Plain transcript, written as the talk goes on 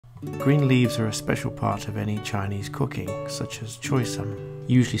Green leaves are a special part of any Chinese cooking, such as choy sum,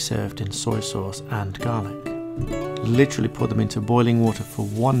 usually served in soy sauce and garlic. Literally put them into boiling water for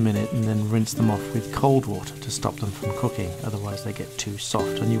 1 minute and then rinse them off with cold water to stop them from cooking, otherwise they get too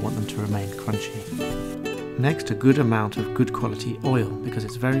soft and you want them to remain crunchy. Next, a good amount of good quality oil because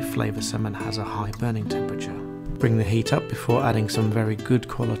it's very flavoursome and has a high burning temperature. Bring the heat up before adding some very good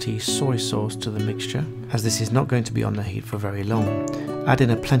quality soy sauce to the mixture, as this is not going to be on the heat for very long. Add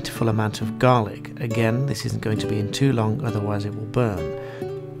in a plentiful amount of garlic. Again, this isn't going to be in too long, otherwise it will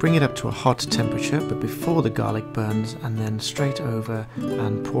burn. Bring it up to a hot temperature, but before the garlic burns, and then straight over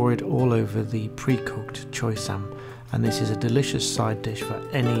and pour it all over the pre-cooked choy sum. And this is a delicious side dish for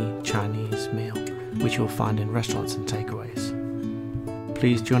any Chinese meal, which you'll find in restaurants and takeaways.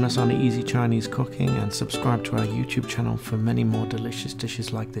 Please join us on Easy Chinese Cooking and subscribe to our YouTube channel for many more delicious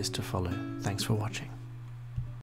dishes like this to follow. Thanks for watching.